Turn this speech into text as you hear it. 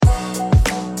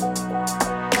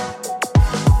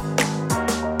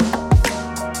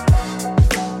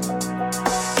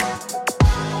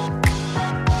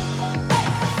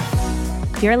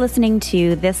You're listening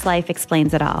to This Life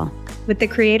Explains It All with the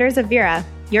creators of Vera,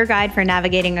 your guide for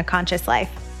navigating a conscious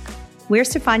life. We're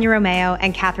Stefania Romeo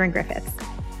and Catherine Griffiths.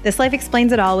 This Life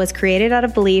Explains It All was created out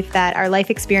of belief that our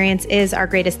life experience is our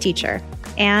greatest teacher.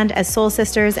 And as soul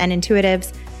sisters and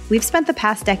intuitives, we've spent the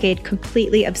past decade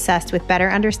completely obsessed with better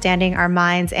understanding our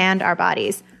minds and our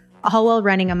bodies, all while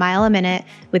running a mile a minute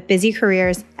with busy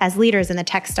careers as leaders in the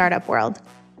tech startup world.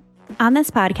 On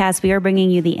this podcast, we are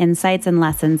bringing you the insights and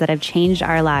lessons that have changed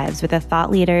our lives with the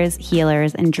thought leaders,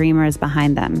 healers, and dreamers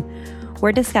behind them.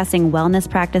 We're discussing wellness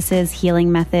practices,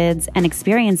 healing methods, and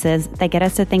experiences that get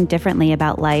us to think differently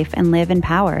about life and live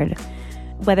empowered.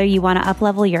 Whether you want to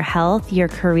uplevel your health, your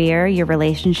career, your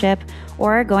relationship,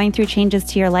 or going through changes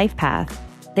to your life path,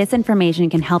 this information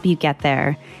can help you get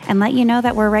there and let you know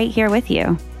that we're right here with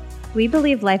you. We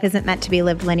believe life isn't meant to be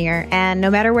lived linear, and no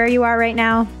matter where you are right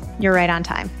now, you're right on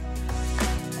time.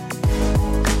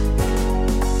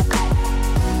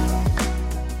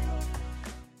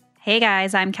 Hey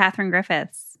guys, I'm Catherine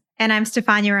Griffiths. And I'm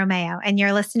Stefania Romeo, and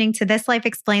you're listening to This Life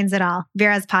Explains It All,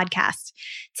 Vera's podcast.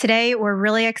 Today, we're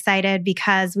really excited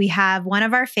because we have one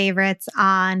of our favorites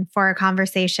on for a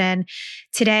conversation.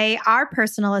 Today, our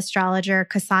personal astrologer,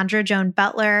 Cassandra Joan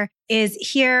Butler, is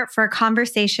here for a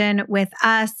conversation with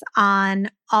us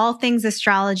on all things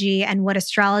astrology and what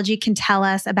astrology can tell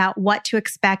us about what to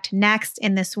expect next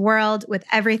in this world with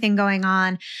everything going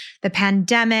on, the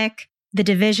pandemic, the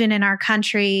division in our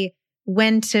country,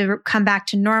 when to come back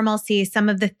to normalcy, some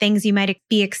of the things you might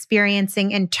be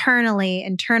experiencing internally,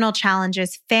 internal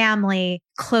challenges, family,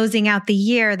 closing out the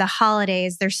year, the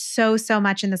holidays. There's so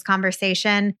much in this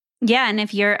conversation. Yeah, and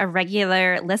if you're a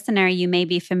regular listener, you may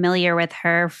be familiar with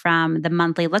her from the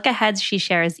monthly look-aheads she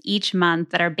shares each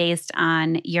month that are based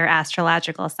on your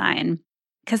astrological sign.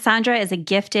 Cassandra is a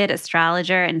gifted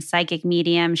astrologer and psychic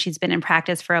medium. She's been in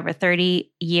practice for over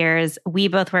 30 years. We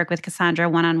both work with Cassandra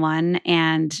one-on-one,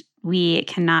 and we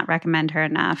cannot recommend her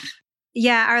enough.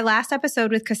 Yeah, our last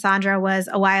episode with Cassandra was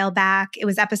a while back. It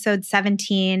was episode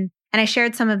 17, and I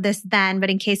shared some of this then, but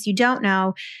in case you don't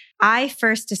know, I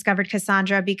first discovered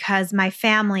Cassandra because my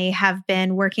family have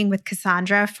been working with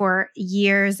Cassandra for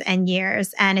years and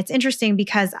years. And it's interesting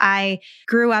because I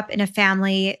grew up in a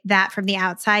family that from the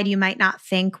outside, you might not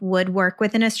think would work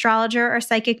with an astrologer or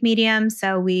psychic medium.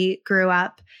 So we grew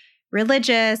up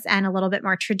religious and a little bit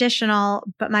more traditional.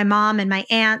 But my mom and my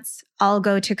aunts all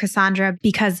go to Cassandra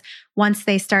because once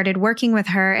they started working with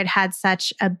her, it had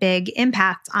such a big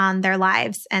impact on their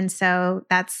lives. And so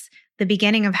that's the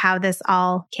beginning of how this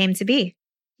all came to be.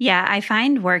 Yeah, I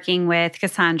find working with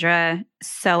Cassandra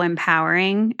so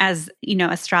empowering as,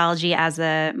 astrology as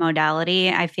a modality.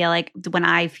 I feel like when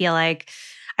I feel like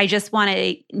I just want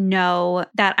to know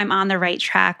that I'm on the right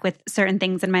track with certain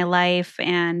things in my life,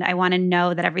 and I want to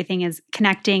know that everything is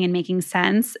connecting and making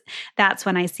sense, that's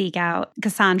when I seek out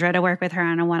Cassandra to work with her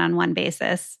on a one-on-one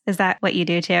basis. Is that what you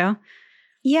do too?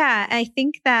 Yeah, I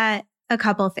think that a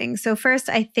couple things. So first,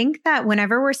 I think that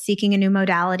whenever we're seeking a new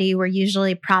modality, we're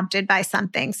usually prompted by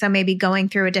something. So maybe going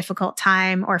through a difficult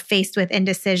time or faced with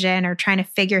indecision or trying to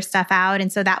figure stuff out. And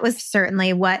so that was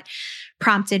certainly what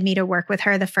prompted me to work with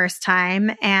her the first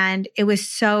time. And it was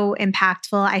so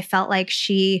impactful. I felt like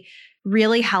she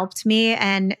really helped me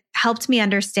and helped me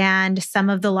understand some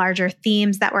of the larger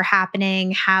themes that were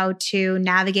happening, how to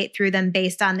navigate through them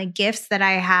based on the gifts that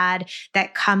I had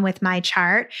that come with my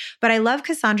chart. But I love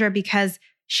Cassandra because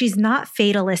she's not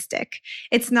fatalistic.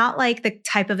 It's not like the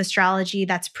type of astrology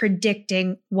that's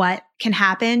predicting what can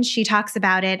happen. She talks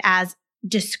about it as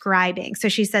describing. So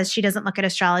she says she doesn't look at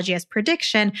astrology as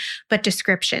prediction, but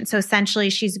description. So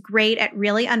essentially, she's great at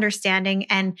really understanding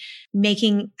and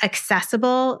making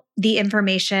accessible the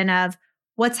information of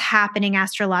what's happening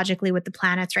astrologically with the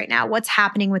planets right now, what's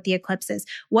happening with the eclipses,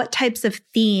 what types of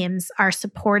themes are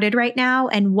supported right now,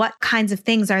 and what kinds of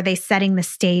things are they setting the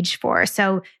stage for.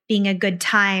 So being a good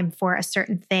time for a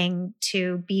certain thing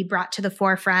to be brought to the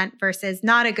forefront versus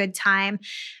not a good time.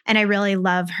 And I really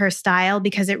love her style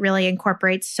because it really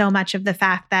incorporates so much of the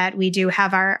fact that we do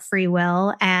have our free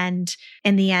will, and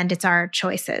in the end, it's our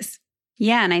choices.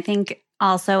 Yeah, and I think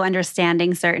also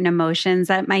understanding certain emotions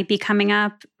that might be coming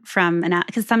up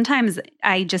because sometimes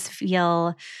I just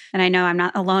feel, and I know I'm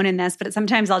not alone in this, but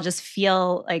sometimes I'll just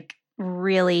feel like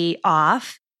really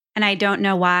off and I don't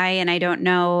know why, and I don't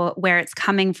know where it's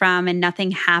coming from, and nothing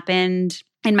happened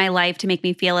in my life to make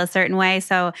me feel a certain way.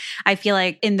 So I feel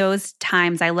like in those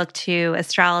times I look to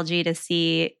astrology to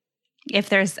see if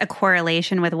there's a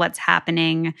correlation with what's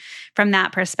happening from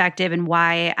that perspective and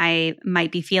why I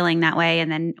might be feeling that way,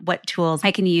 and then what tools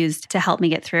I can use to help me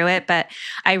get through it. But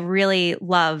I really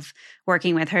love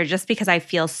working with her just because I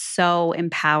feel so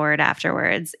empowered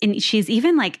afterwards. And she's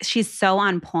even she's so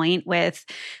on point with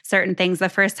certain things. The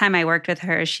first time I worked with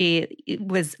her, she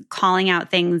was calling out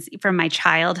things from my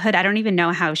childhood. I don't even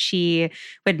know how she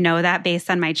would know that based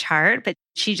on my chart, but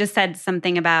she just said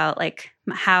something about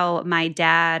how my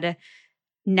dad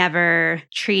never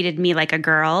treated me like a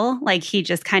girl. He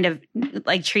just kind of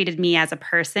treated me as a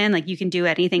person. You can do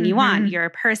anything you want. You're a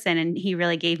person. And he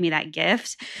really gave me that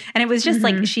gift. And it was just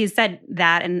she said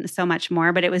that and so much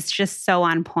more, but it was just so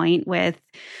on point with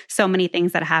so many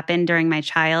things that happened during my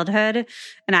childhood.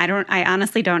 And I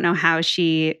honestly don't know how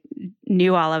she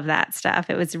knew all of that stuff.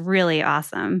 It was really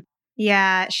awesome.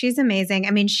 Yeah, she's amazing.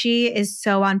 I mean, she is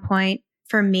so on point.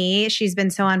 For me, she's been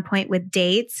so on point with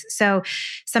dates. So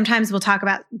sometimes we'll talk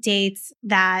about dates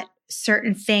that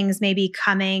certain things may be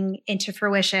coming into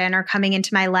fruition or coming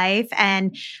into my life.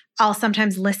 And I'll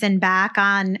sometimes listen back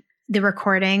on the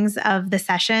recordings of the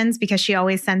sessions because she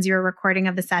always sends you a recording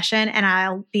of the session. And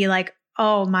I'll be like,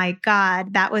 oh my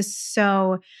God, that was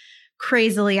so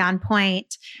crazily on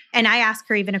point. And I asked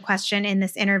her even a question in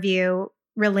this interview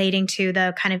relating to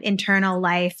the kind of internal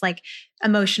life,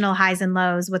 emotional highs and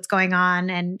lows, what's going on.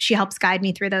 And she helps guide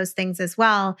me through those things as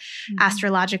well,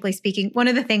 astrologically speaking. One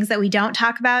of the things that we don't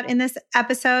talk about in this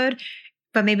episode,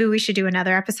 but maybe we should do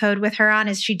another episode with her on,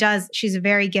 is she's a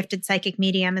very gifted psychic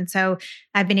medium. And so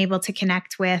I've been able to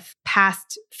connect with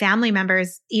past family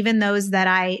members, even those that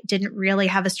I didn't really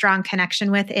have a strong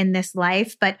connection with in this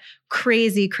life, but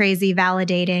crazy, crazy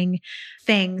validating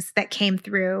things that came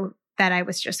through that I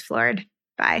was just floored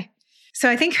by. So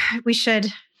I think we should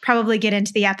probably get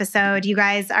into the episode. You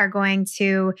guys are going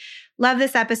to love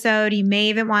this episode. You may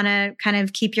even want to kind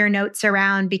of keep your notes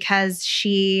around because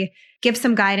she gives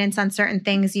some guidance on certain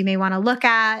things you may want to look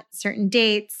at, certain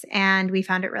dates, and we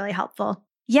found it really helpful.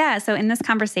 Yeah. So in this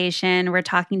conversation, we're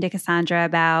talking to Cassandra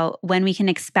about when we can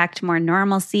expect more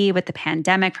normalcy with the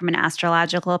pandemic from an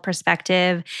astrological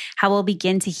perspective, how we'll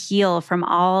begin to heal from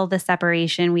all the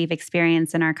separation we've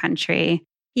experienced in our country.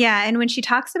 Yeah. And when she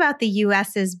talks about the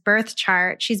US's birth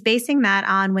chart, she's basing that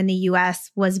on when the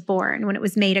US was born, when it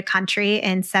was made a country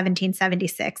in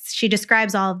 1776. She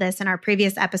describes all of this in our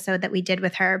previous episode that we did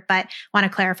with her, but want to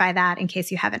clarify that in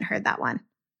case you haven't heard that one.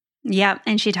 Yeah.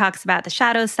 And she talks about the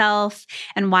shadow self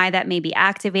and why that may be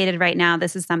activated right now.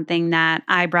 This is something that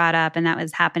I brought up and that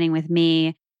was happening with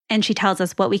me. And she tells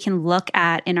us what we can look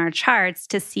at in our charts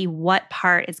to see what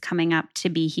part is coming up to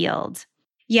be healed.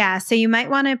 Yeah. So you might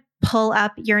want to pull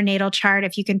up your natal chart.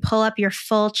 If you can pull up your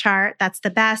full chart, that's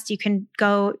the best. You can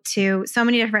go to so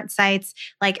many different sites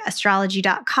like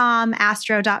astrology.com,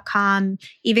 astro.com,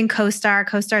 even CoStar.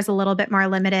 CoStar is a little bit more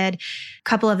limited. A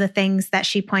couple of the things that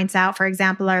she points out, for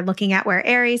example, are looking at where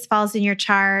Aries falls in your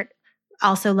chart,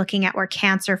 also looking at where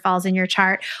Cancer falls in your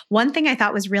chart. One thing I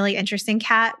thought was really interesting,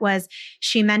 Kat, was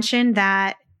she mentioned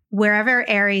that wherever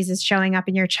Aries is showing up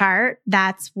in your chart,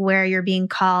 that's where you're being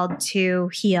called to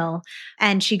heal.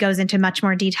 And she goes into much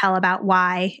more detail about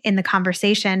why in the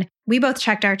conversation. We both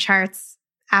checked our charts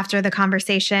after the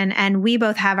conversation, and we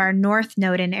both have our North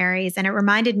Node in Aries. And it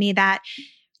reminded me that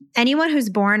anyone who's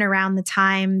born around the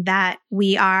time that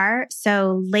we are,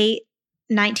 so late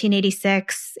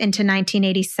 1986 into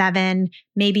 1987,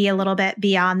 maybe a little bit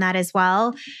beyond that as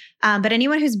well. But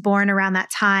anyone who's born around that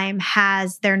time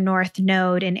has their North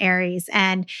Node in Aries.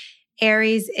 And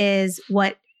Aries is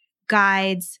what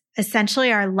guides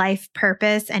essentially our life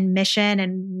purpose and mission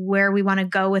and where we want to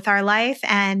go with our life.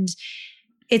 And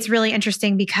it's really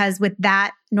interesting because with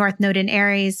that North Node in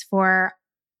Aries, for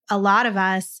a lot of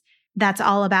us, that's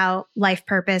all about life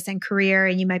purpose and career.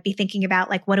 And you might be thinking about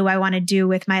what do I want to do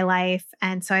with my life?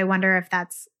 And so I wonder if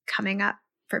that's coming up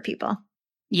for people.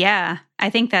 Yeah, I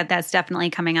think that that's definitely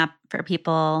coming up for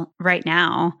people right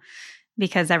now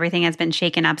because everything has been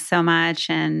shaken up so much.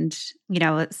 And,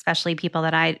 especially people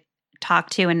that I talk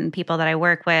to and people that I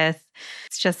work with,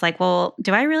 it's just well,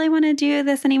 do I really want to do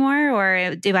this anymore?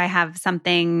 Or do I have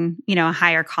something, a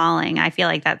higher calling? I feel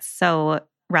like that's so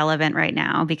relevant right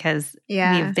now because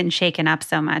we've been shaken up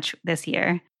so much this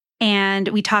year. And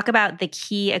we talk about the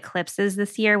key eclipses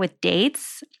this year with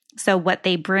dates. So what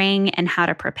they bring and how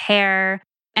to prepare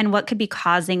and what could be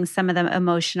causing some of the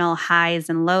emotional highs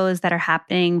and lows that are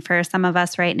happening for some of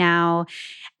us right now.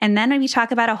 And then we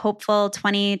talk about a hopeful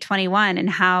 2021 and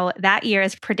how that year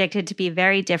is predicted to be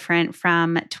very different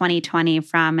from 2020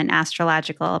 from an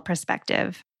astrological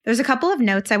perspective. There's a couple of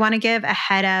notes I want to give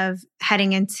ahead of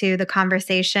heading into the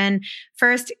conversation.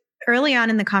 First, early on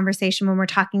in the conversation, when we're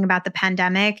talking about the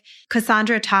pandemic,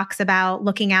 Cassandra talks about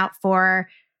looking out for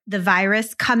the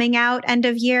virus coming out end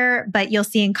of year, but you'll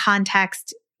see in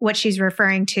context what she's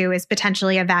referring to is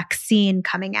potentially a vaccine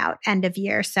coming out end of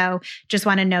year. So just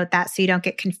want to note that so you don't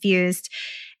get confused.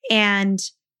 And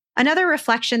another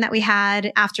reflection that we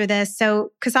had after this,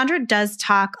 so Cassandra does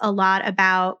talk a lot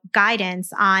about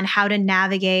guidance on how to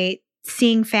navigate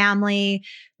seeing family,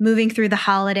 moving through the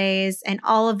holidays, and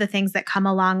all of the things that come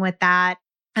along with that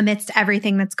amidst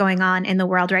everything that's going on in the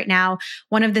world right now.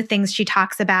 One of the things she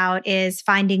talks about is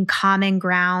finding common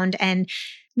ground and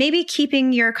maybe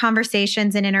keeping your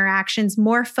conversations and interactions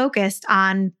more focused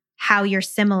on how you're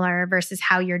similar versus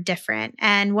how you're different.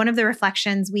 And one of the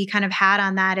reflections we kind of had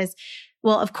on that is,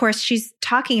 well, of course, she's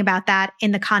talking about that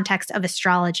in the context of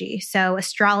astrology. So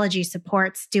astrology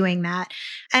supports doing that.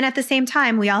 And at the same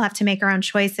time, we all have to make our own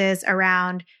choices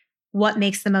around what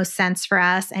makes the most sense for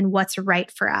us and what's right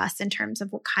for us in terms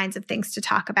of what kinds of things to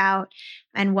talk about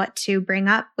and what to bring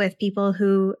up with people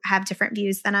who have different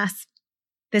views than us.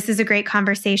 This is a great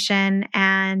conversation,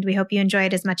 and we hope you enjoy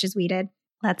it as much as we did.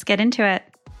 Let's get into it.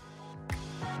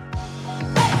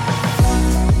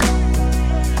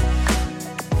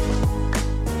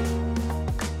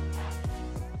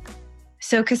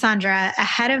 So Cassandra,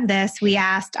 ahead of this, we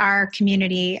asked our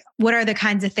community, what are the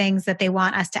kinds of things that they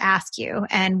want us to ask you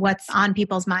and what's on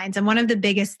people's minds? And one of the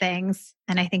biggest things,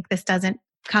 and I think this doesn't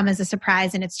come as a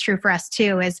surprise and it's true for us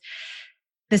too, is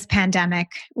this pandemic.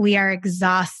 We are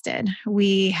exhausted.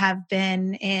 We have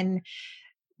been in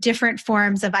different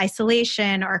forms of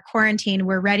isolation or quarantine.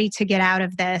 We're ready to get out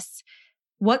of this.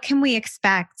 What can we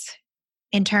expect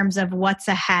in terms of what's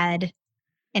ahead,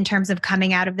 in terms of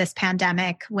coming out of this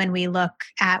pandemic when we look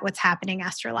at what's happening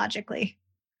astrologically?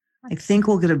 I think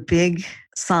we'll get a big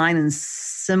sign and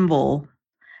symbol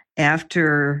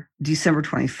after December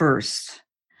 21st.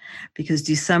 Because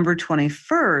December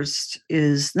 21st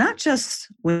is not just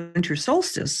winter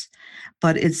solstice,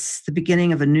 but it's the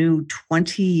beginning of a new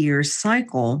 20-year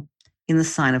cycle in the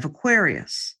sign of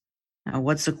Aquarius. Now,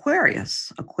 what's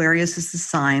Aquarius? Aquarius is the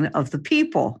sign of the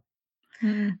people.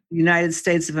 The United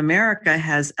States of America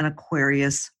has an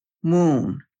Aquarius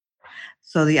moon.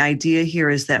 So the idea here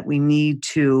is that we need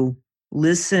to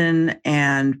listen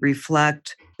and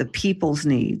reflect the people's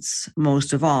needs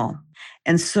most of all.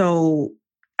 And so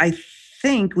I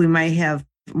think we might have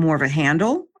more of a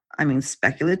handle. I mean,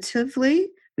 speculatively,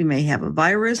 we may have a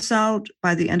virus out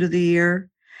by the end of the year.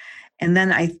 And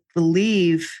then I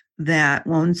believe that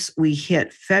once we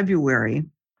hit February,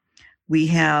 we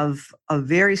have a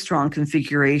very strong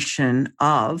configuration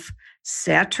of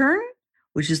Saturn,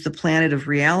 which is the planet of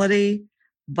reality,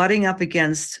 butting up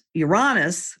against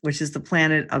Uranus, which is the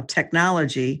planet of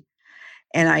technology.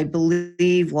 And I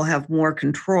believe we'll have more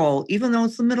control, even though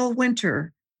it's the middle of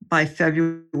winter, by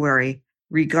February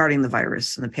regarding the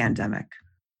virus and the pandemic.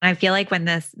 I feel like when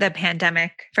the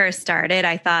pandemic first started,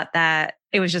 I thought that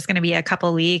it was just going to be a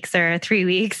couple weeks or 3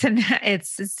 weeks, and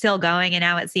it's still going. And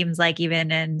now it seems like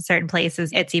even in certain places,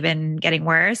 it's even getting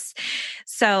worse.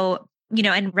 So,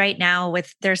 and right now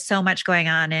there's so much going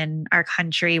on in our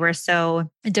country. We're so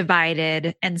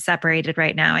divided and separated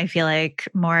right now. I feel like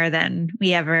more than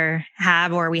we ever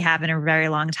have or we have in a very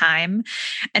long time.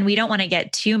 And we don't want to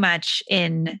get too much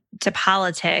into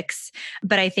politics,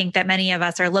 but I think that many of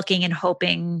us are looking and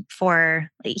hoping for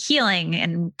healing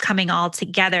and coming all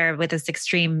together with this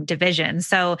extreme division.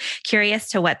 So curious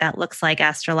to what that looks like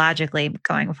astrologically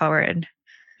going forward.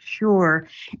 Sure.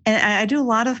 And I do a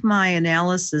lot of my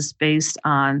analysis based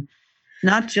on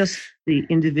not just the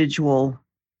individual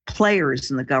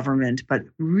players in the government, but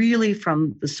really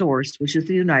from the source, which is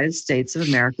the United States of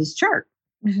America's chart.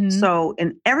 Mm-hmm. So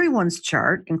in everyone's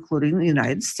chart, including the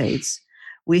United States,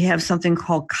 we have something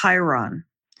called Chiron.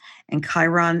 And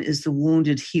Chiron is the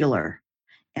wounded healer.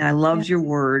 And I loved your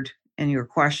word and your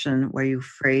question where you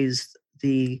phrased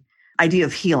the idea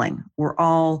of healing. We're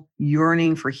all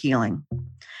yearning for healing.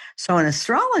 So in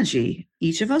astrology,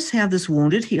 each of us have this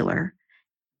wounded healer,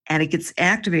 and it gets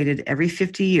activated every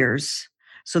 50 years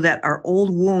so that our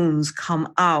old wounds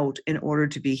come out in order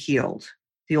to be healed.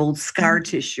 The old scar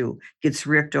tissue gets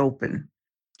ripped open.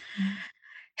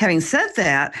 Having said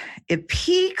that, it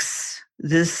peaks.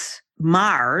 This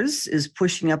Mars is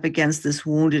pushing up against this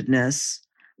woundedness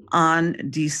on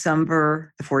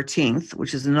December the 14th,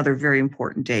 which is another very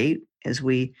important date as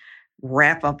we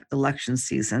wrap up election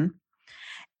season.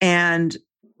 And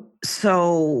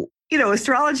so,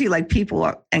 astrology, like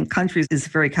people and countries, is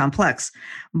very complex.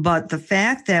 But the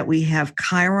fact that we have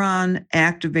Chiron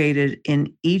activated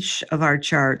in each of our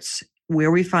charts where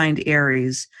we find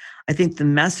Aries, I think the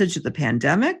message of the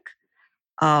pandemic,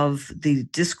 of the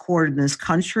discord in this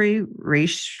country,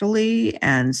 racially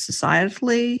and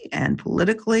societally and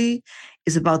politically,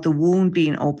 is about the wound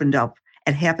being opened up.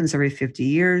 It happens every 50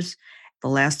 years. The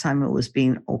last time it was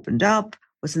being opened up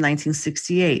was in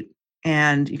 1968.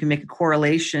 And you can make a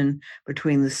correlation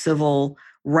between the civil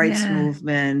rights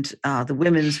movement, the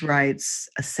women's rights,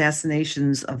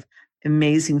 assassinations of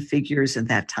amazing figures in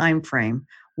that time frame.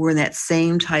 We're in that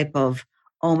same type of,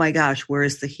 oh my gosh, where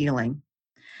is the healing?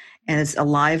 And it's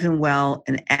alive and well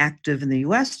and active in the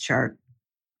US chart.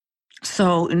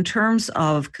 So in terms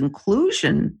of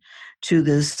conclusion to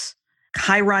this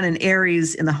Chiron and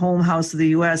Aries in the home house of the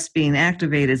US being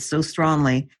activated so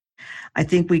strongly, I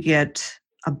think we get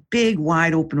a big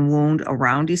wide open wound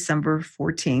around December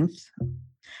 14th.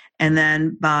 And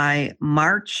then by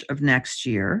March of next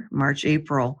year, March,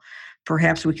 April,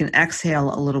 perhaps we can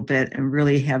exhale a little bit and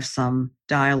really have some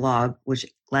dialogue, which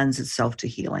lends itself to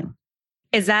healing.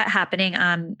 Is that happening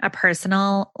on a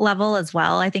personal level as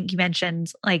well? I think you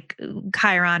mentioned like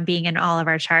Chiron being in all of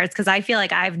our charts, because I feel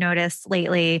like I've noticed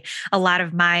lately a lot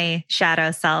of my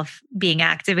shadow self being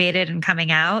activated and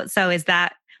coming out. So is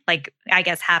that like, I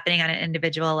guess, happening on an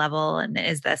individual level? And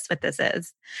is this what this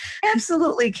is?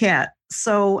 Absolutely, Kat.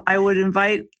 So I would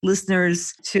invite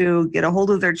listeners to get a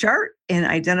hold of their chart and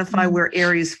identify where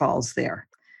Aries falls there,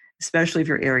 especially if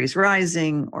you're Aries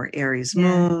rising or Aries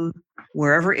moon.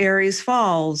 Wherever Aries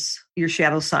falls, your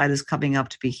shadow side is coming up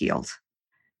to be healed.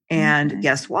 And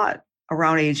guess what?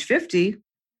 Around age 50,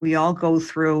 we all go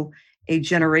through a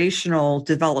generational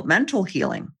developmental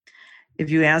healing. If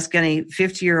you ask any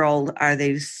 50-year-old, are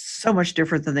they so much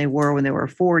different than they were when they were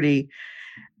 40?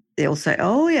 They'll say,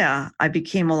 oh yeah, I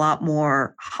became a lot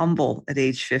more humble at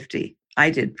age 50. I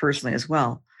did personally as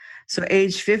well. So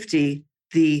age 50,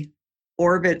 the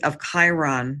orbit of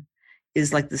Chiron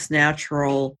is like this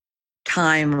natural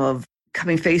time of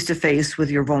coming face to face with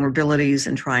your vulnerabilities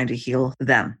and trying to heal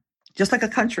them. Just like a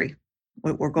country,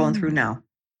 what we're going through now.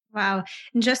 Wow.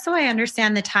 And just so I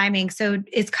understand the timing, so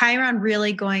is Chiron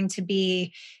really going to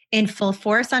be in full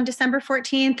force on December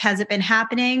 14th? Has it been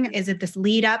happening? Is it this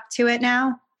lead up to it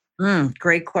now?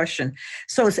 Great question.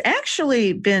 So it's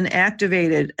actually been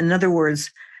activated. In other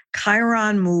words,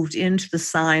 Chiron moved into the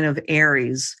sign of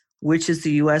Aries, which is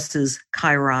the US's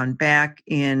Chiron, back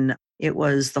in, it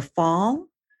was the fall,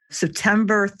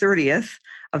 September 30th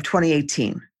of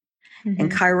 2018.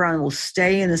 And Chiron will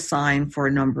stay in a sign for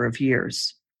a number of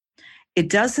years. It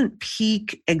doesn't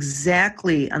peak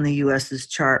exactly on the US's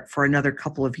chart for another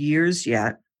couple of years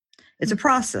yet. It's a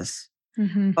process.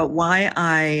 But why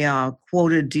I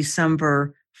quoted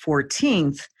December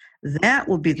 14th, that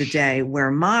will be the day where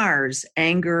Mars,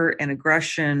 anger and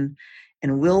aggression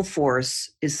and will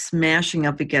force, is smashing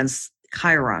up against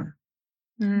Chiron,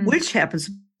 which happens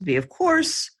to be, of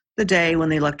course, the day when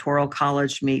the Electoral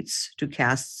College meets to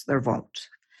cast their vote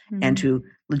and to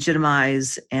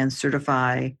legitimize and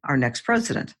certify our next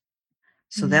president.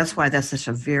 So that's why that's such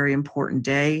a very important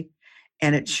day.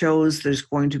 And it shows there's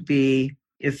going to be,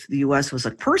 if the US was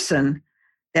a person,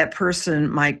 that person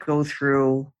might go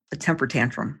through a temper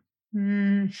tantrum.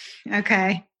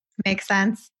 Okay. Makes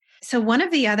sense. So one of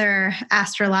the other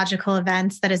astrological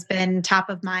events that has been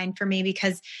top of mind for me,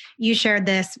 because you shared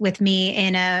this with me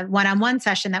in a one-on-one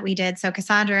session that we did. So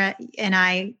Cassandra and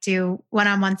I do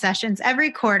one-on-one sessions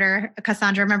every quarter.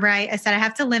 Cassandra, remember I said I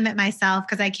have to limit myself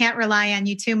because I can't rely on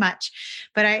you too much.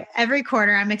 But every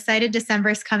quarter, I'm excited December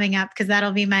is coming up because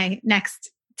that'll be my next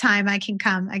time I can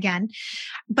come again.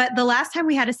 But the last time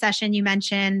we had a session, you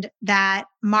mentioned that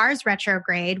Mars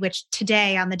retrograde, which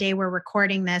today, on the day we're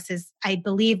recording this, is, I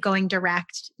believe, going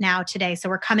direct now today. So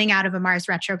we're coming out of a Mars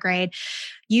retrograde.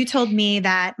 You told me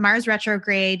that Mars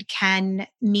retrograde can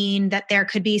mean that there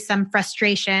could be some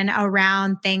frustration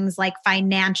around things like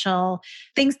financial,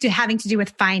 things having to do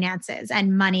with finances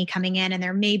and money coming in. And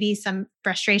there may be some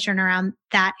frustration around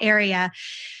that area.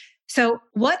 So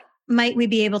what might we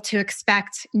be able to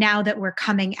expect now that we're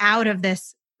coming out of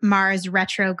this Mars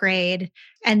retrograde?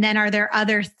 And then are there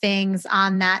other things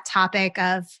on that topic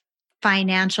of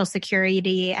financial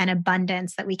security and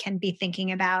abundance that we can be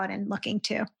thinking about and looking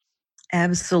to?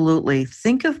 Absolutely.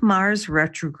 Think of Mars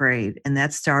retrograde, and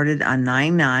that started on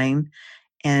 9/9,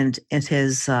 and it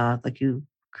has, like you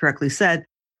correctly said,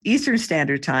 Eastern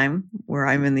Standard Time, where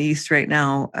I'm in the East right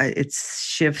now, it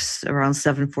shifts around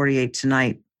 7:48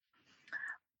 tonight.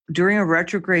 During a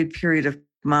retrograde period of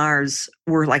Mars,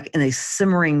 we're like in a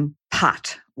simmering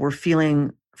pot. We're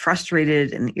feeling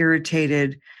frustrated and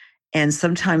irritated. And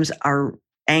sometimes our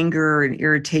anger and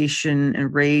irritation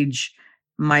and rage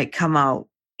might come out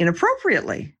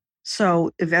inappropriately.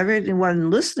 So if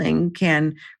everyone listening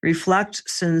can reflect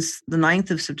since the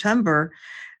 9th of September,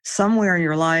 somewhere in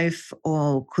your life,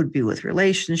 could be with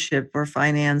relationship or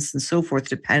finance and so forth,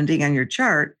 depending on your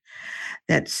chart,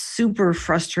 that super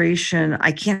frustration,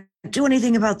 I can't do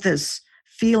anything about this.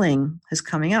 feeling is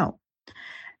coming out.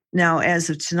 Now, as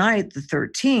of tonight, the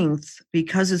 13th,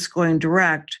 because it's going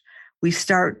direct, we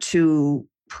start to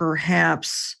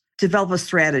perhaps develop a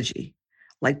strategy,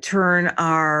 like turn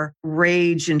our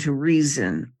rage into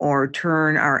reason or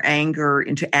turn our anger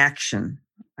into action,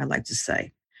 I like to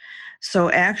say. So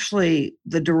actually,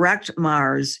 the direct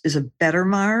Mars is a better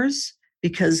Mars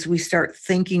because we start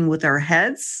thinking with our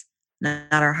heads,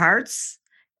 not our hearts,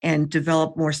 and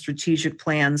develop more strategic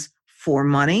plans for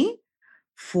money,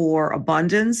 for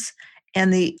abundance.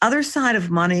 And the other side of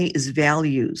money is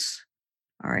values.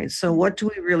 All right. So what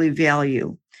do we really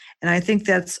value? And I think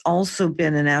that's also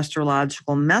been an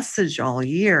astrological message all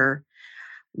year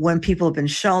when people have been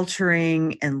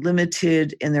sheltering and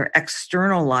limited in their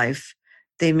external life.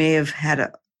 They may have had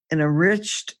an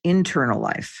enriched internal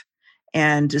life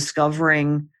and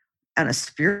discovering on a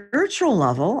spiritual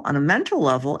level, on a mental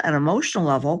level, and emotional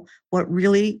level, what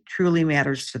really truly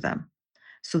matters to them.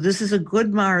 So this is a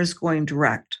good Mars going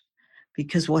direct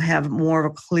because we'll have more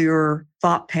of a clearer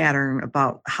thought pattern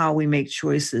about how we make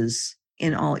choices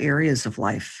in all areas of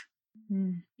life.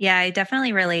 Yeah, I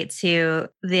definitely relate to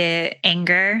the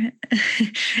anger.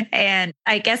 And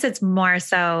I guess it's more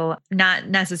so not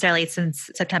necessarily since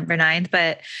September 9th,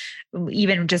 but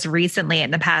even just recently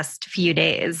in the past few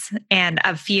days. And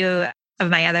a few of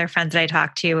my other friends that I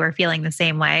talked to are feeling the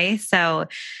same way. So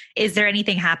is there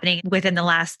anything happening within the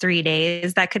last 3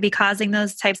 days that could be causing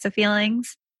those types of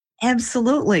feelings?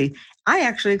 Absolutely. I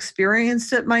actually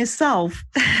experienced it myself.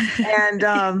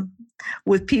 And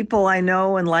with people I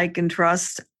know and like and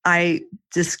trust, I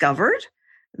discovered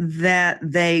that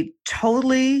they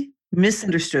totally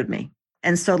misunderstood me.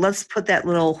 And so let's put that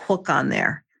little hook on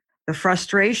there. The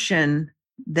frustration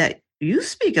that you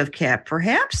speak of, Kat,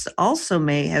 perhaps also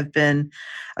may have been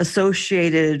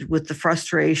associated with the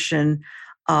frustration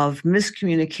of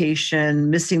miscommunication,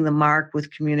 missing the mark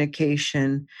with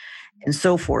communication, and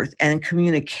so forth. And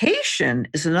communication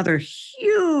is another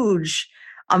huge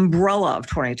umbrella of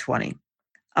 2020,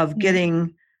 of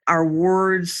getting our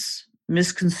words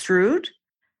misconstrued.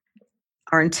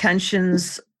 Our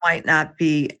intentions might not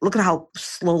be, look at how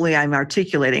slowly I'm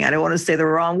articulating. I don't want to say the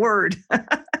wrong word.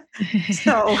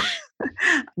 So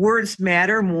words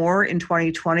matter more in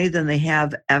 2020 than they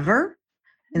have ever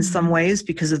in some ways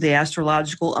because of the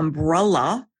astrological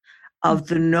umbrella of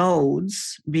the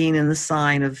nodes being in the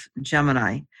sign of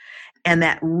Gemini. And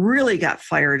that really got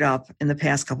fired up in the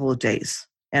past couple of days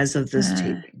as of this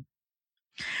taping.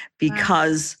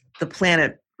 Because the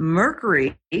planet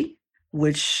Mercury,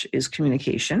 which is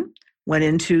communication, went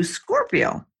into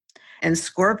Scorpio. And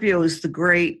Scorpio is the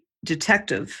great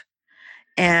detective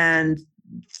and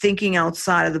thinking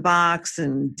outside of the box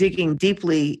and digging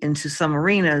deeply into some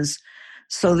arenas.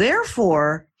 So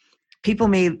therefore, people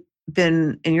may have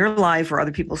been in your life or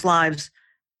other people's lives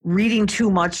reading too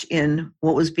much in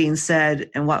what was being said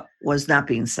and what was not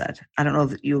being said. I don't know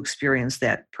that you experienced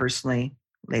that personally,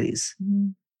 ladies.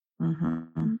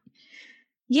 Mm-hmm.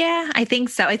 Yeah, I think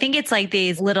so. I think it's like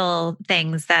these little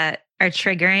things that are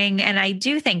triggering. And I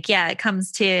do think, it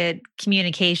comes to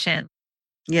communication.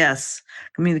 Yes.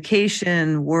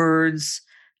 Communication, words,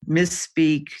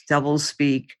 misspeak,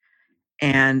 doublespeak.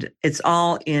 And it's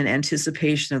all in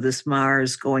anticipation of this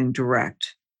Mars going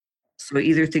direct. So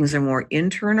either things are more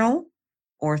internal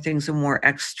or things are more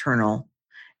external.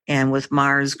 And with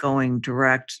Mars going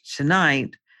direct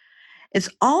tonight, it's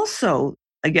also,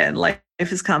 again, life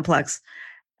is complex.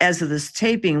 As of this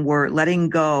taping, we're letting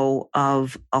go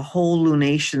of a whole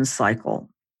lunation cycle.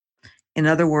 In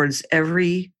other words,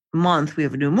 every month we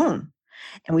have a new moon.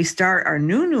 And we start our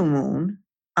new moon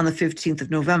on the 15th of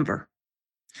November.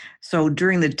 So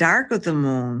during the dark of the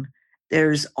moon,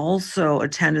 there's also a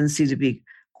tendency to be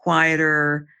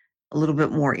quieter, a little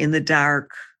bit more in the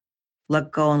dark,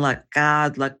 let go and let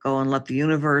God, let go and let the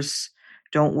universe.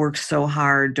 Don't work so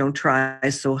hard. Don't try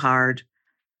so hard.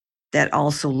 That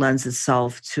also lends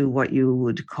itself to what you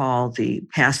would call the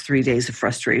past 3 days of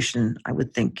frustration, I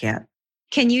would think, Kat.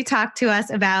 Can you talk to us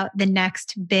about the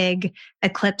next big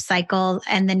eclipse cycle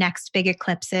and the next big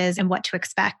eclipses and what to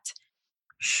expect?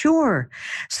 Sure.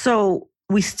 So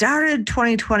we started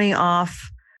 2020 off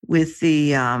with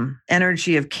the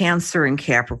energy of Cancer and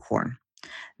Capricorn.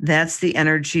 That's the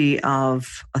energy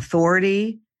of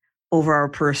authority over our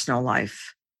personal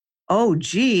life. Oh,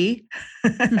 gee,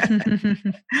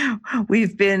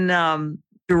 we've been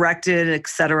directed, et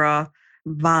cetera,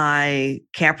 by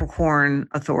Capricorn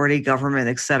authority, government,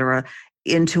 et cetera,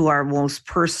 into our most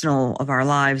personal of our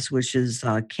lives, which is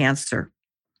Cancer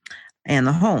and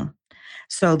the home.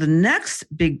 So the next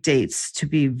big dates to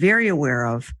be very aware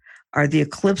of are the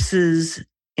eclipses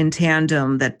in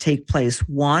tandem that take place,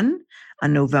 one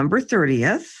on November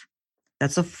 30th.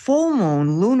 That's a full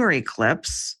moon lunar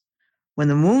eclipse when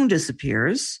the moon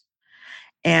disappears.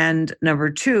 And number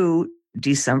 2,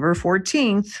 December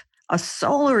 14th, a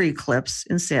solar eclipse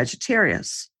in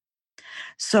Sagittarius.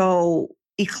 So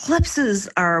eclipses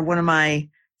are one of my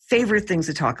favorite things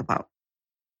to talk about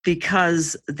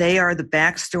because they are the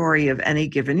backstory of any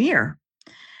given year.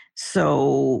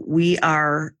 So we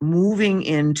are moving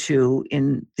into,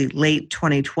 in the late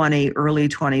 2020, early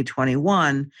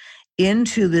 2021,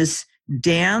 into this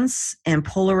dance and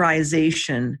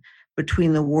polarization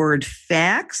between the word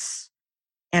facts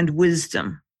and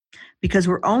wisdom, because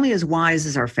we're only as wise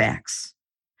as our facts.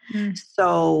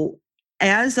 So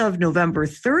as of November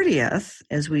 30th,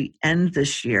 as we end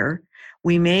this year,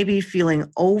 we may be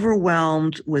feeling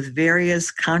overwhelmed with various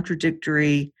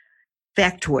contradictory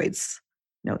factoids.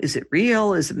 Is it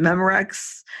real? Is it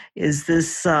Memorex? Is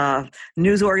this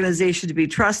news organization to be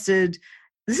trusted?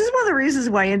 This is one of the reasons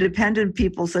why independent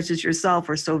people such as yourself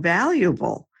are so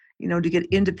valuable, to get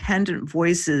independent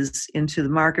voices into the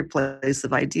marketplace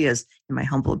of ideas, in my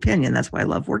humble opinion. That's why I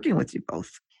love working with you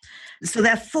both. So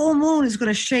that full moon is going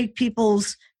to shake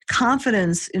people's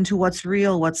confidence into what's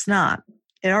real, what's not.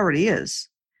 It already is.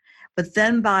 But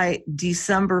then by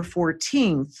December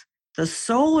 14th, the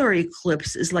solar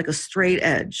eclipse is like a straight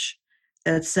edge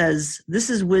that says, this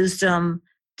is wisdom,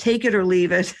 take it or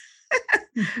leave it.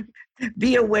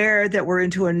 Be aware that we're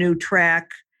into a new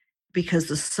track, because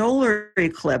the solar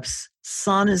eclipse,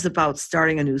 sun is about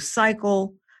starting a new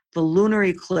cycle. The lunar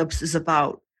eclipse is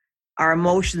about our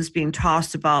emotions being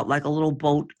tossed about like a little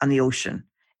boat on the ocean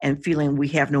and feeling we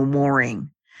have no mooring.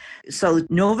 So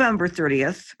November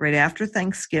 30th, right after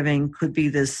Thanksgiving, could be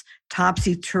this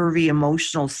topsy-turvy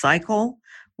emotional cycle,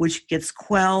 which gets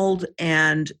quelled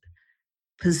and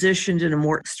positioned in a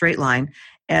more straight line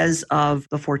as of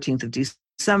the 14th of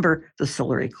December, the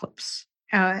solar eclipse.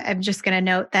 Oh, I'm just going to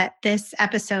note that this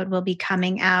episode will be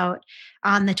coming out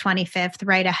on the 25th,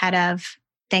 right ahead of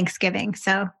Thanksgiving.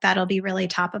 So that'll be really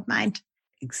top of mind.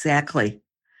 Exactly.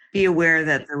 Be aware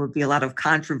that there would be a lot of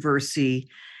controversy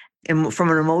from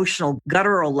an emotional,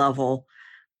 guttural level,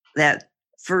 that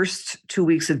first 2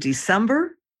 weeks of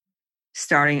December,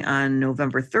 starting on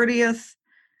November 30th,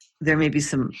 there may be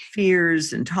some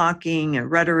fears and talking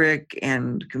and rhetoric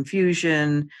and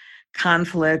confusion,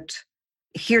 conflict.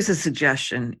 Here's a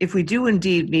suggestion. If we do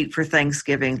indeed meet for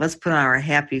Thanksgiving, let's put on our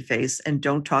happy face and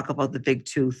don't talk about the big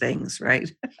 2 things,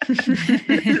 right?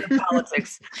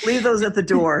 Politics. Leave those at the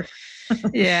door.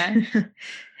 Yeah.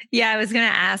 Yeah, I was going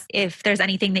to ask if there's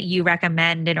anything that you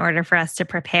recommend in order for us to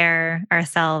prepare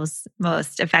ourselves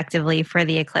most effectively for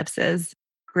the eclipses.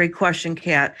 Great question,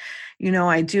 Kat.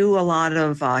 I do a lot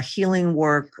of healing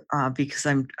work because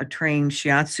I'm a trained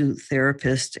shiatsu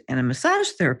therapist and a massage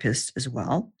therapist as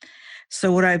well.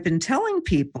 So what I've been telling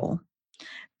people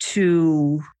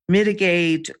to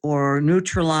mitigate or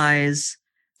neutralize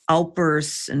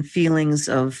outbursts and feelings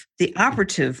of the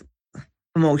operative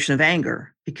emotion of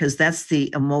anger, because that's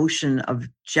the emotion of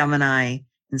Gemini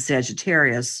and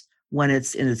Sagittarius when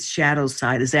it's in its shadow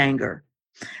side, is anger.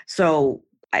 So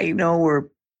I know where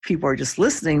people are just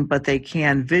listening, but they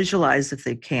can visualize, if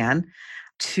they can,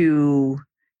 to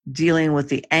dealing with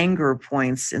the anger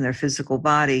points in their physical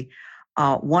body.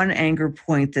 One anger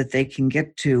point that they can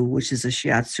get to, which is a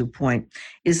shiatsu point,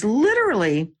 is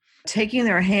literally taking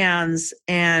their hands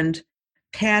and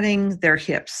patting their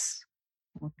hips.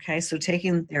 Okay, so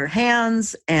taking their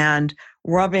hands and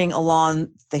rubbing along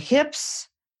the hips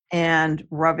and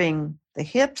rubbing the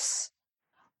hips.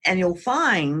 And you'll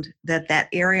find that that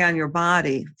area on your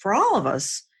body, for all of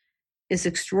us, is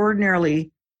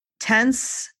extraordinarily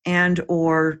tense and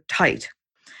or tight.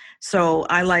 So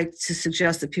I like to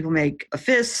suggest that people make a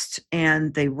fist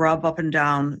and they rub up and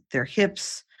down their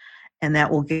hips, and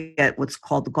that will get what's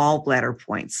called the gallbladder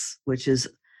points, which is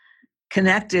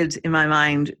connected in my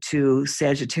mind to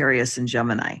Sagittarius and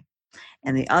Gemini.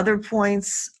 And the other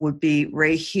points would be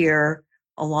right here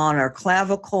along our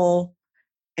clavicle,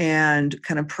 and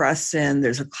kind of press in.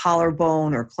 There's a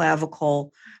collarbone or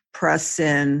clavicle, press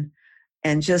in,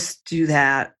 and just do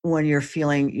that when you're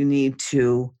feeling you need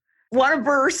to want to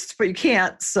burst, but you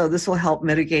can't. So this will help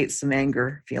mitigate some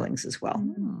anger feelings as well.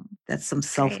 That's some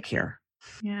self-care.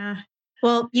 Yeah.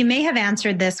 Well, you may have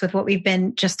answered this with what we've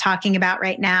been just talking about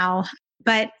right now.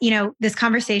 But, this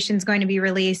conversation is going to be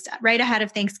released right ahead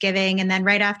of Thanksgiving. And then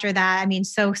right after that,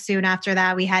 so soon after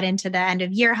that, we head into the end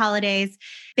of year holidays.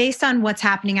 Based on what's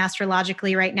happening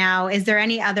astrologically right now, is there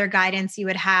any other guidance you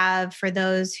would have for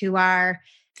those who are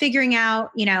figuring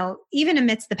out, even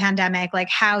amidst the pandemic, like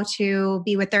how to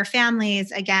be with their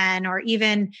families again, or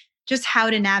even just how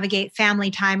to navigate family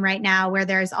time right now where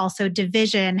there's also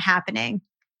division happening?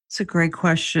 It's a great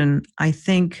question. I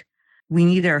think we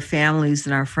need our families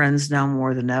and our friends now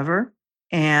more than ever.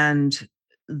 And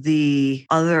the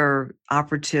other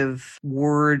operative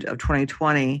word of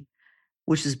 2020,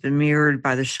 which has been mirrored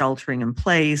by the sheltering in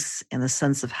place and the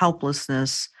sense of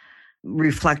helplessness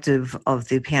reflective of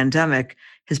the pandemic,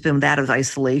 has been that of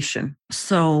isolation.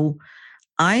 So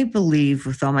I believe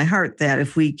with all my heart that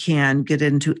if we can get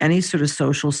into any sort of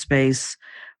social space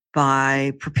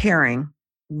by preparing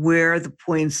where the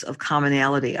points of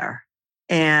commonality are.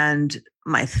 And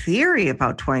my theory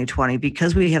about 2020,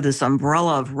 because we have this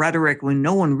umbrella of rhetoric when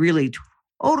no one really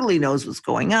totally knows what's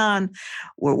going on,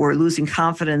 we're losing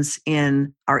confidence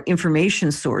in our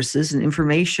information sources, and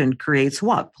information creates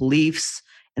what? Beliefs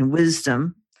and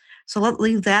wisdom. So let's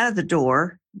leave that at the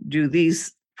door, do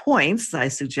these points I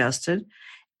suggested,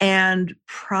 and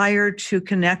prior to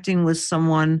connecting with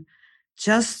someone,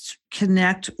 just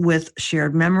connect with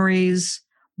shared memories,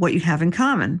 what you have in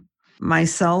common,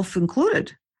 myself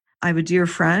included. I have a dear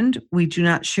friend. We do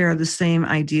not share the same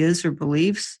ideas or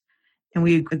beliefs, and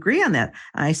we agree on that.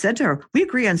 And I said to her, we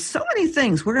agree on so many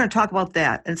things. We're going to talk about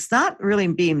that. And it's not really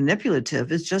being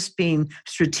manipulative. It's just being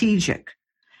strategic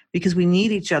because we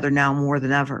need each other now more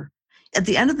than ever. At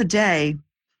the end of the day,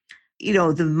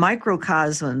 the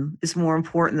microcosm is more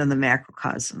important than the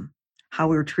macrocosm, how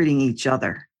we're treating each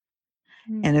other.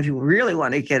 And if you really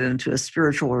want to get into a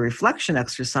spiritual reflection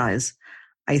exercise,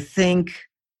 I think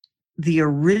the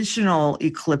original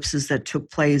eclipses that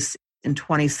took place in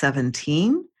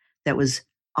 2017, that was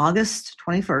August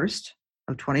 21st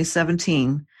of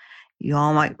 2017, you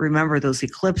all might remember those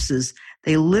eclipses.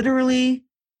 They literally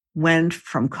went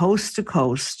from coast to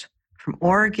coast, from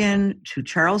Oregon to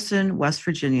Charleston, West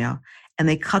Virginia, and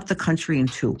they cut the country in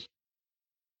two,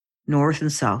 north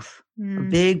and south, a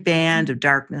big band of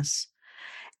darkness.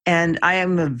 And I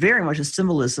am very much a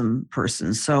symbolism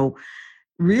person. So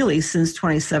really since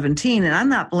 2017, and I'm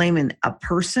not blaming a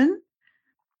person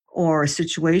or a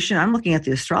situation, I'm looking at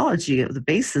the astrology of the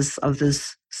basis of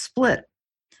this split.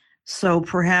 So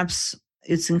perhaps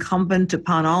it's incumbent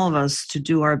upon all of us to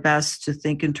do our best to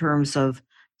think in terms of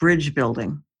bridge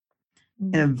building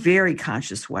in a very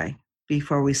conscious way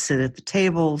before we sit at the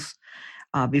tables,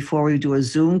 before we do a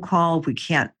Zoom call. If we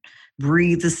can't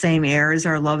breathe the same air as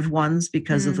our loved ones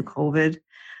because of the COVID.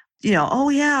 Oh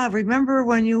yeah, remember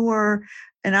when you were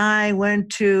and I went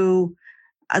to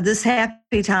this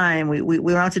happy time. We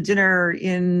went out to dinner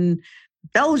in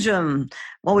Belgium.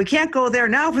 Well, we can't go there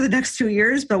now for the next 2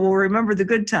 years, but we'll remember the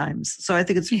good times. So I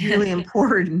think it's really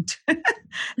important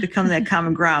to come to that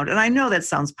common ground. And I know that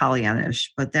sounds Pollyannish,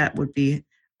 but that would be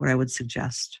what I would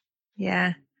suggest.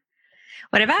 Yeah.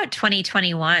 What about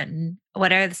 2021?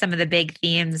 What are some of the big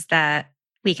themes that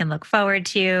we can look forward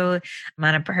to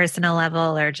on a personal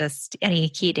level, or just any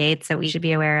key dates that we should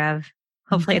be aware of?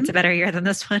 Hopefully it's a better year than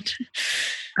this one.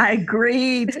 I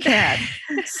agreed, Kat.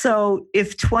 So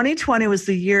if 2020 was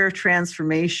the year of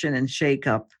transformation and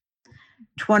shakeup,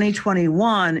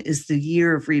 2021 is the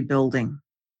year of rebuilding.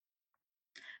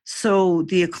 So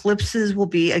the eclipses will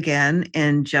be again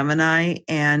in Gemini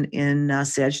and in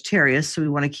Sagittarius. So we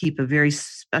want to keep a very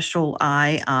special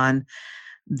eye on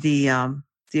the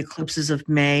eclipses of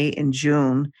May and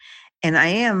June. And I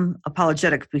am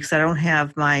apologetic because I don't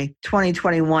have my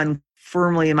 2021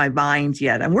 firmly in my mind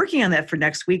yet. I'm working on that for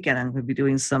next weekend. I'm going to be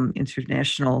doing some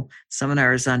international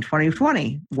seminars on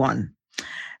 2021.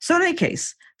 So in any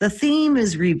case, the theme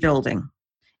is rebuilding.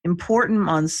 Important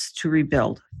months to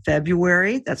rebuild.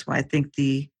 February, that's why I think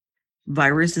the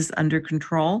virus is under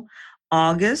control.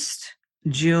 August,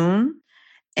 June.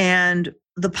 And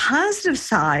the positive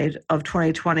side of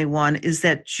 2021 is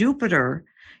that Jupiter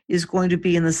is going to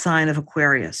be in the sign of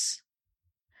Aquarius.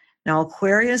 Now,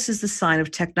 Aquarius is the sign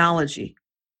of technology.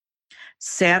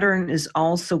 Saturn is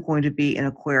also going to be in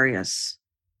Aquarius.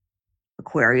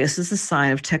 Aquarius is the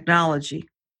sign of technology.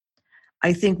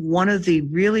 I think one of the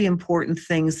really important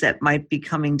things that might be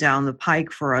coming down the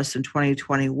pike for us in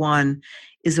 2021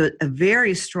 is a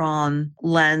very strong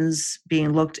lens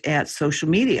being looked at social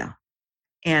media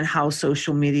and how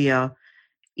social media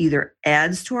either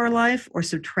adds to our life or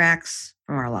subtracts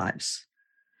from our lives.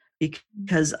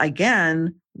 Because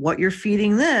again, what you're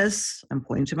feeding this, I'm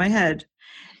pointing to my head,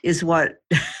 is what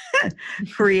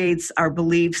creates our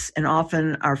beliefs and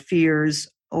often our fears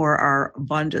or our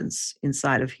abundance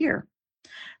inside of here.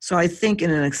 So I think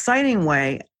in an exciting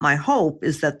way, my hope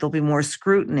is that there'll be more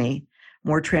scrutiny,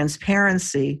 more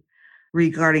transparency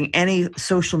regarding any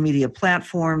social media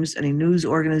platforms, any news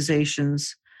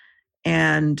organizations,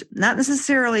 and not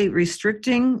necessarily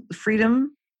restricting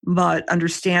freedom, but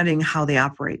understanding how they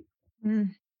operate.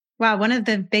 Mm. Wow. One of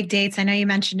the big dates, I know you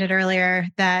mentioned it earlier,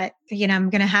 that, I'm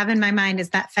going to have in my mind is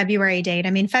that February date.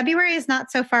 I mean, February is not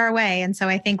so far away. And so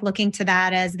I think looking to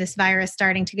that as this virus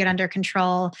starting to get under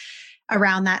control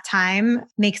around that time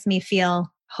makes me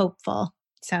feel hopeful.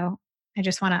 So I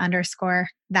just want to underscore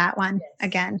that one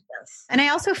again. Yes. And I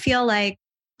also feel like,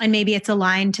 and maybe it's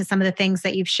aligned to some of the things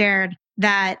that you've shared,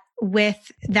 that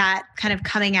with that kind of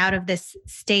coming out of this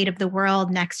state of the world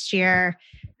next year,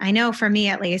 I know for me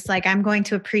at least, like I'm going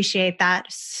to appreciate that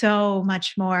so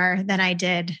much more than I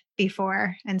did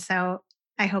before. And so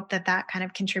I hope that that kind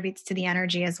of contributes to the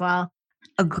energy as well.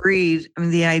 Agreed. I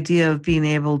mean, the idea of being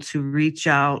able to reach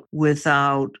out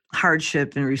without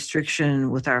hardship and restriction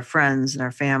with our friends and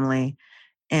our family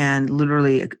and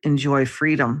literally enjoy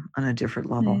freedom on a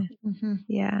different level. Mm-hmm.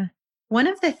 Yeah. One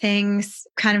of the things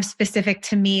kind of specific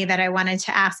to me that I wanted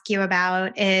to ask you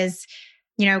about is,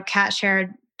 Kat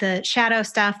shared the shadow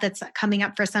stuff that's coming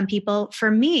up for some people.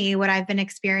 For me, what I've been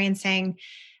experiencing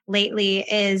lately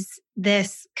is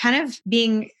this kind of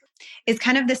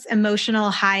this emotional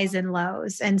highs and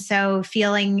lows. And so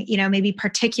feeling, maybe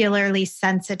particularly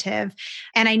sensitive.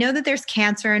 And I know that there's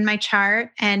Cancer in my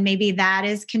chart and maybe that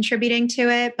is contributing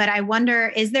to it. But I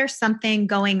wonder, is there something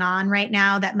going on right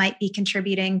now that might be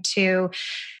contributing to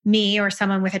me or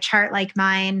someone with a chart like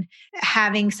mine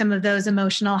having some of those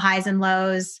emotional highs and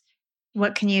lows?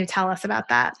 What can you tell us about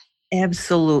that?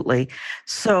 Absolutely.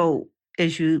 So,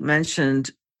 as you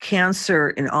mentioned,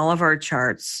 Cancer in all of our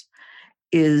charts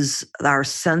is our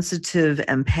sensitive,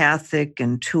 empathic,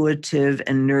 intuitive,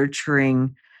 and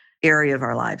nurturing area of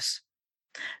our lives.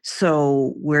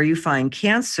 So where you find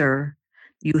Cancer,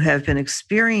 you have been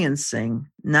experiencing,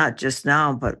 not just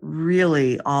now, but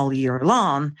really all year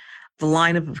long, the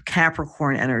lineup of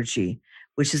Capricorn energy,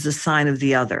 which is a sign of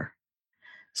the other.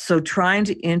 So trying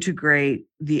to integrate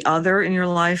the other in your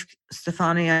life,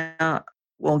 Stefania,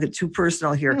 won't get too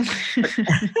personal here,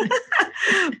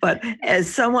 but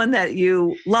as someone that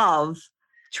you love,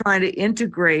 trying to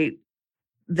integrate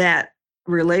that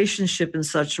relationship in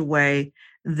such a way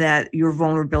that your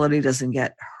vulnerability doesn't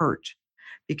get hurt.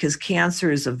 Because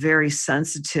Cancer is a very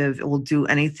sensitive, it will do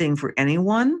anything for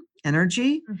anyone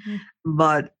energy,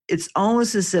 but it's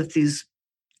almost as if these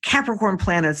Capricorn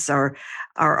planets are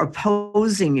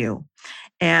opposing you.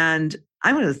 And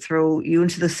I'm going to throw you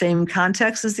into the same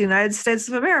context as the United States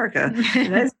of America. The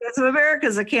United States of America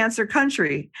is a Cancer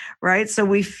country, right? So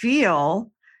we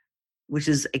feel, which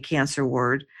is a Cancer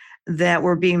word, that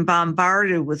we're being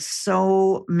bombarded with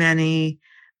so many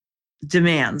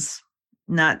demands,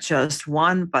 not just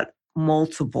one, but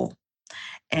multiple.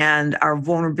 And our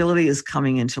vulnerability is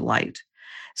coming into light.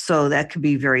 So that could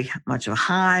be very much a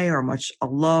high or much a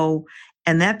low.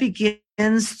 And that begins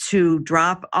to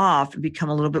drop off and become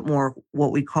a little bit more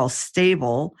what we call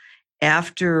stable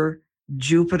after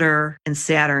Jupiter and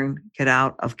Saturn get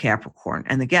out of Capricorn.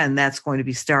 And again, that's going to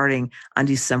be starting on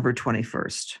December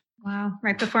 21st. Wow.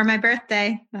 Right before my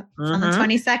birthday. That's on the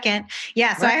 22nd.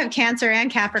 Yeah. So I have Cancer and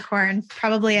Capricorn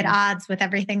probably at odds with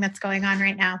everything that's going on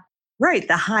right now. Right.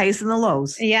 The highs and the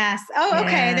lows. Yes. Oh,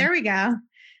 okay. Yeah. There we go.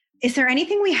 Is there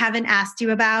anything we haven't asked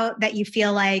you about that you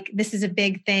feel like this is a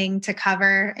big thing to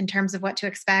cover in terms of what to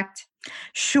expect?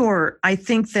 Sure. I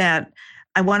think that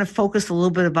I want to focus a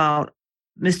little bit about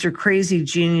Mr. Crazy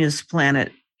Genius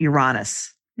planet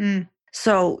Uranus.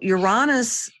 So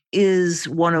Uranus is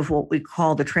one of what we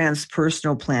call the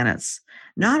transpersonal planets.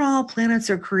 Not all planets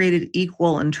are created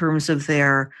equal in terms of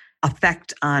their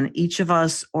effect on each of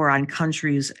us or on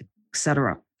countries,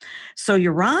 etc. So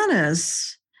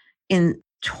Uranus in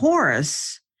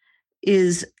Taurus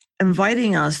is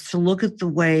inviting us to look at the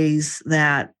ways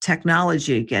that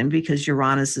technology, again, because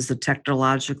Uranus is a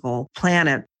technological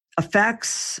planet,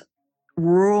 affects,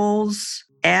 rules,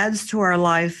 adds to our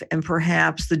life, and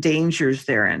perhaps the dangers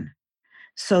therein.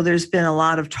 So there's been a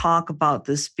lot of talk about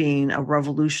this being a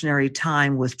revolutionary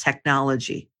time with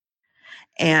technology.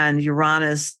 And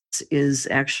Uranus is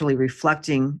actually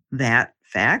reflecting that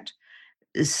fact.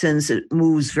 Since it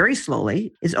moves very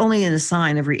slowly, it's only in a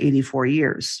sign every 84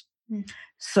 years.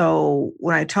 So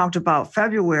when I talked about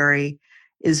February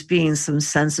as being some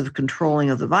sense of controlling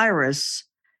of the virus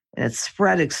and its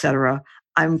spread, et cetera,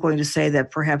 I'm going to say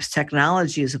that perhaps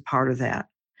technology is a part of that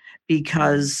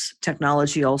because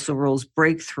technology also rules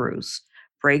breakthroughs,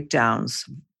 breakdowns,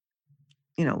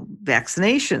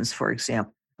 vaccinations, for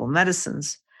example,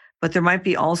 medicines. But there might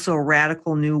be also a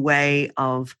radical new way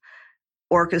of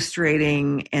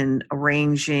orchestrating and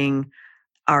arranging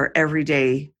our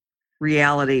everyday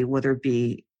reality, whether it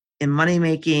be in money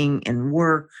making, in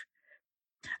work.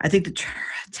 I think the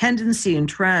tendency and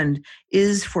trend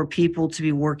is for people to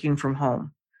be working from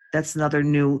home. That's another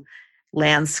new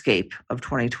landscape of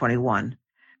 2021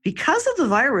 because of the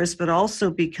virus, but also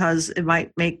because it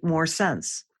might make more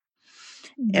sense.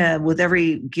 With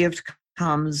every gift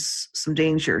comes some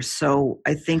danger. So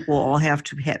I think we'll all have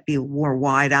to be more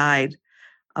wide-eyed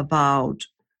about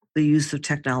the use of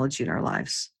technology in our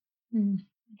lives.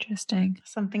 Interesting.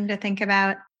 Something to think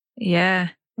about. Yeah.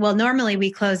 Well, normally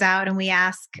we close out and we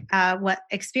ask what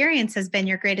experience has been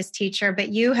your greatest teacher, but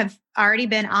you have already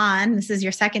been on. This is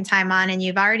your second time on, and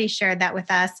you've already shared that with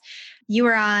us. You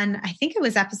were on, I think it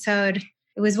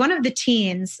was one of the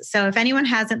teens. So if anyone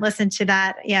hasn't listened to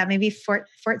that, maybe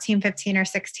 14, 15, or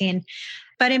 16.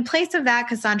 But in place of that,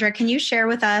 Cassandra, can you share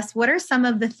with us what are some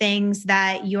of the things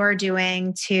that you're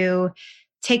doing to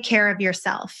take care of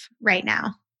yourself right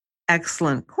now?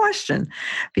 Excellent question,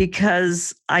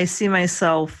 because I see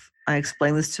myself, I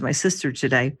explained this to my sister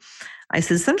today. I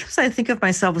said, sometimes I think of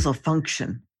myself as a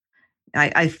function.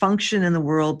 I function in the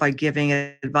world by giving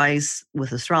advice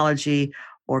with astrology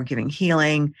or giving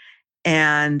healing.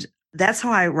 And that's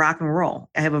how I rock and roll.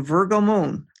 I have a Virgo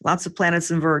moon, lots of planets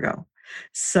in Virgo.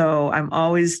 So I'm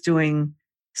always doing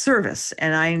service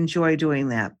and I enjoy doing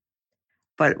that.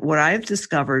 But what I've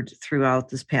discovered throughout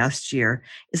this past year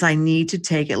is I need to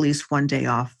take at least one day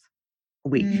off a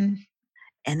week.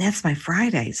 And that's my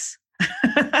Fridays.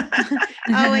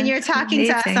 And you're talking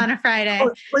to us on a Friday.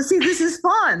 Well, see, this is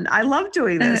fun. I love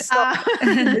doing this.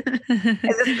 And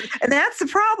that's the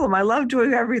problem. I love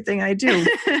doing everything I do.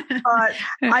 But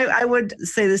I would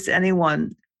say this to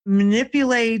anyone: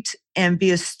 manipulate and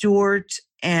be a steward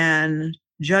and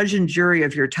judge and jury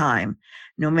of your time,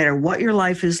 no matter what your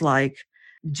life is like.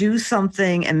 Do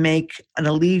something and make an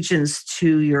allegiance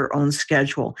to your own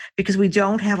schedule, because we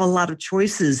don't have a lot of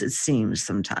choices, it seems,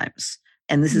 sometimes.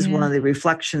 And this is one of the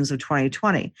reflections of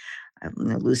 2020.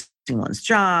 Losing one's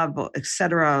job, et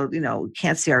cetera.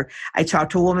 Can't see I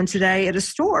talked to a woman today at a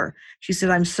store. She said,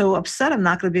 I'm so upset I'm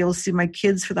not going to be able to see my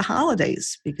kids for the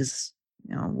holidays because,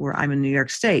 I'm in New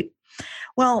York State.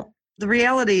 Well, the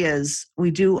reality is we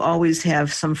do always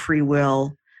have some free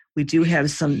will. We do have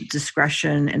some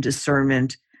discretion and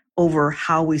discernment over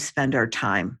how we spend our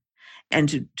time, and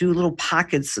to do little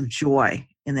pockets of joy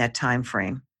in that time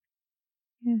frame,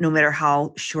 no matter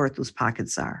how short those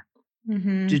pockets are.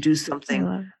 To do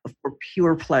something for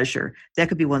pure pleasure. That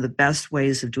could be one of the best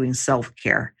ways of doing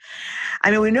self-care.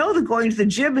 I mean, we know that going to the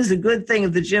gym is a good thing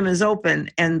if the gym is open,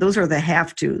 and those are the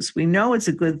have-tos. We know it's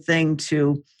a good thing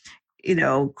to,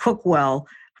 cook well.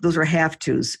 Those are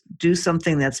have-tos. Do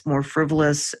something that's more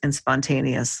frivolous and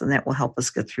spontaneous, and that will help us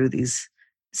get through these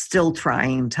still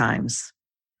trying times.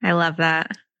 I love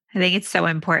that. I think it's so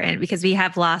important because we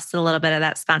have lost a little bit of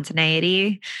that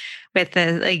spontaneity with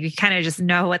you kind of just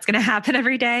know what's going to happen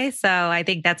every day. So I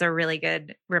think that's a really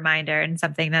good reminder and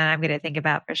something that I'm going to think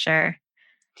about for sure.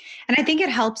 And I think it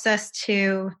helps us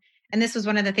to, and this was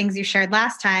one of the things you shared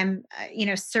last time,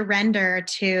 surrender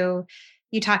to.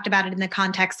 You talked about it in the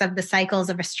context of the cycles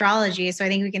of astrology. So I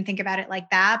think we can think about it like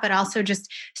that, but also just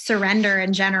surrender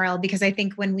in general, because I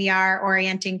think when we are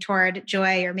orienting toward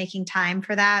joy or making time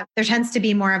for that, there tends to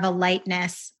be more of a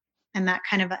lightness and that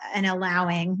kind of an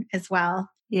allowing as well.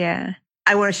 Yeah.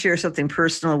 I want to share something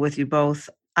personal with you both.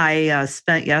 I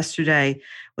spent yesterday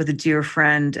with a dear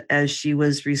friend as she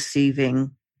was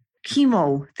receiving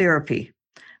chemotherapy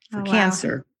for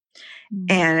cancer.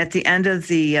 And at the end of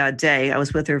the day, I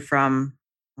was with her from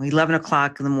 11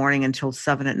 o'clock in the morning until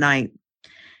 7 at night.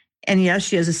 And yes,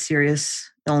 she has a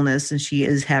serious illness and she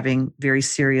is having very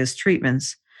serious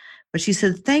treatments. But she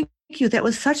said, thank you. That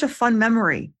was such a fun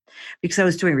memory, because I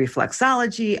was doing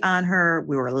reflexology on her.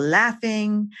 We were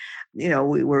laughing.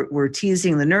 We're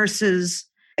teasing the nurses.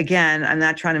 Again, I'm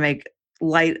not trying to make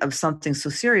light of something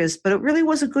so serious, but it really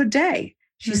was a good day.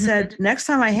 She said, next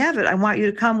time I have it, I want you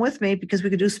to come with me because we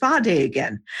could do spa day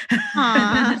again.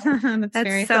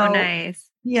 That's so nice.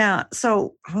 Yeah.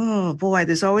 So, oh boy,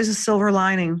 there's always a silver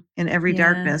lining in every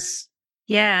darkness.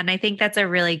 Yeah. And I think that's a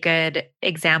really good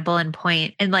example and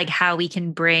point in how we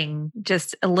can bring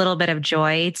just a little bit of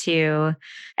joy to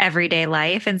everyday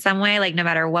life in some way, no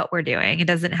matter what we're doing. It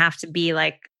doesn't have to be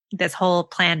this whole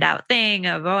planned out thing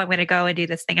of, I'm going to go and do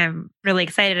this thing I'm really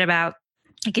excited about.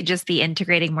 It could just be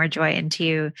integrating more joy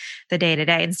into the day to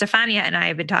day. And Stefania and I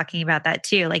have been talking about that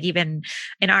too. Even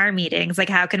in our meetings,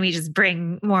 how can we just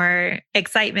bring more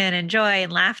excitement and joy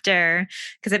and laughter?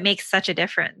 Because it makes such a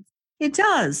difference. It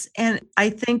does. And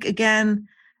I think, again,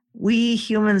 we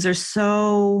humans are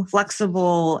so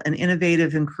flexible and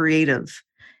innovative and creative.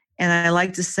 And I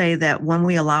like to say that when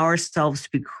we allow ourselves to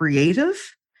be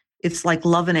creative, it's like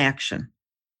love in action.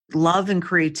 Love and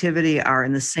creativity are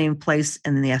in the same place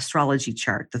in the astrology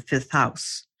chart, the fifth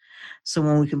house. So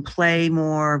when we can play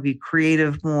more, be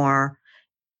creative more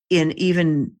in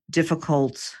even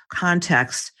difficult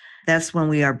contexts, that's when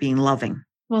we are being loving.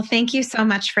 Well, thank you so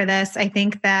much for this. I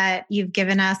think that you've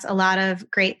given us a lot of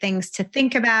great things to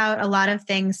think about, a lot of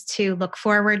things to look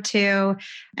forward to.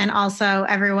 And also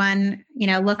everyone,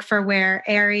 look for where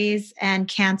Aries and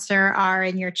Cancer are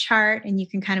in your chart, and you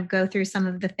can kind of go through some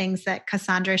of the things that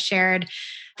Cassandra shared.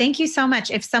 Thank you so much.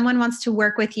 If someone wants to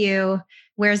work with you,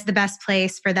 where's the best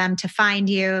place for them to find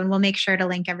you? And we'll make sure to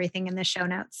link everything in the show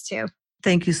notes too.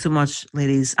 Thank you so much,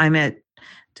 ladies. I'm at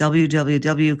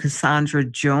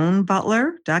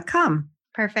www.CassandraJoanButler.com.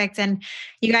 Perfect. And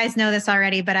you guys know this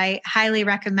already, but I highly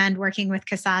recommend working with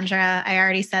Cassandra. I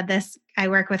already said this. I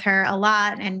work with her a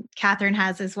lot, and Catherine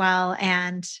has as well.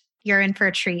 And you're in for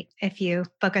a treat if you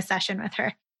book a session with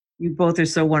her. You both are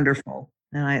so wonderful.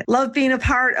 And I love being a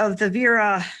part of the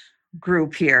Vera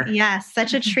group here. Yes,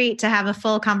 such a treat to have a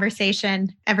full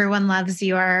conversation. Everyone loves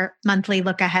your monthly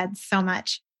look ahead so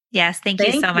much. Yes, thank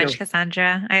you so much,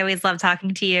 Cassandra. I always love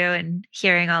talking to you and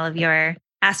hearing all of your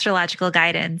astrological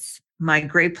guidance. My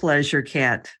great pleasure,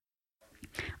 Kat.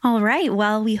 All right.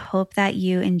 Well, we hope that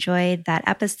you enjoyed that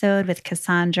episode with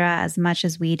Cassandra as much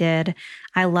as we did.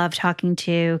 I love talking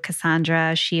to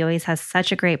Cassandra. She always has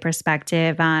such a great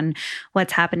perspective on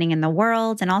what's happening in the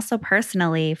world and also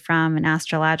personally from an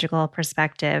astrological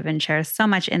perspective, and shares so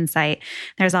much insight.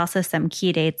 There's also some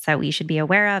key dates that we should be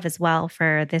aware of as well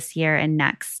for this year and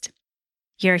next.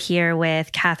 You're here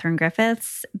with Catherine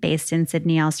Griffiths, based in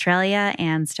Sydney, Australia,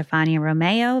 and Stefania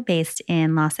Romeo, based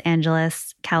in Los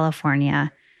Angeles,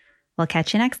 California. We'll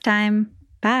catch you next time.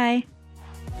 Bye.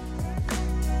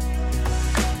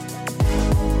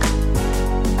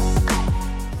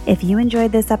 If you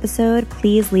enjoyed this episode,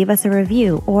 please leave us a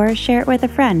review or share it with a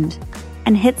friend.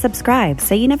 And hit subscribe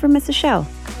so you never miss a show.